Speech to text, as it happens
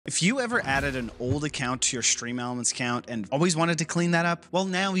If you ever added an old account to your Streamelements account and always wanted to clean that up, well,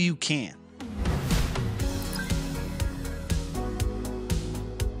 now you can.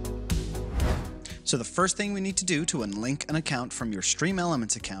 So the first thing we need to do to unlink an account from your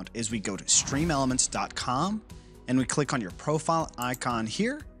Streamelements account is we go to streamelements.com and we click on your profile icon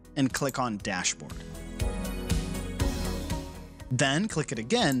here and click on Dashboard. Then click it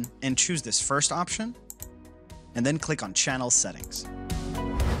again and choose this first option, and then click on Channel Settings.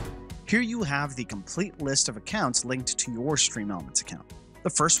 Here you have the complete list of accounts linked to your Streamelements account. The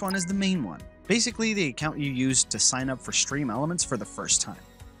first one is the main one, basically the account you used to sign up for Streamelements for the first time.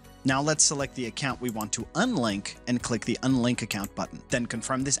 Now let's select the account we want to unlink and click the Unlink Account button. Then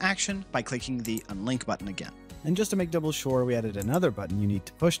confirm this action by clicking the Unlink button again. And just to make double sure, we added another button you need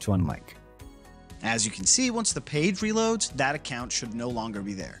to push to unlink. As you can see, once the page reloads, that account should no longer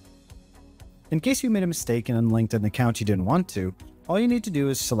be there. In case you made a mistake and unlinked an account you didn't want to, all you need to do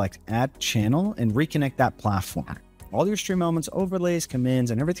is select Add Channel and reconnect that platform. All your Streamelements overlays,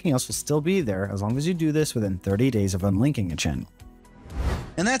 commands, and everything else will still be there as long as you do this within 30 days of unlinking a channel.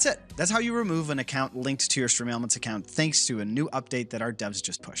 And that's it. That's how you remove an account linked to your Streamelements account thanks to a new update that our devs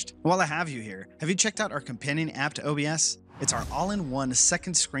just pushed. While I have you here, have you checked out our companion app to OBS? It's our all-in-one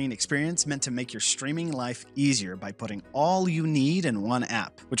second screen experience meant to make your streaming life easier by putting all you need in one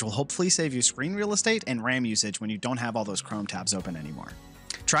app, which will hopefully save you screen real estate and RAM usage when you don't have all those Chrome tabs open anymore.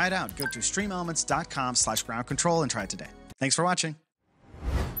 Try it out. Go to streamelements.com/ground control and try it today. Thanks for watching.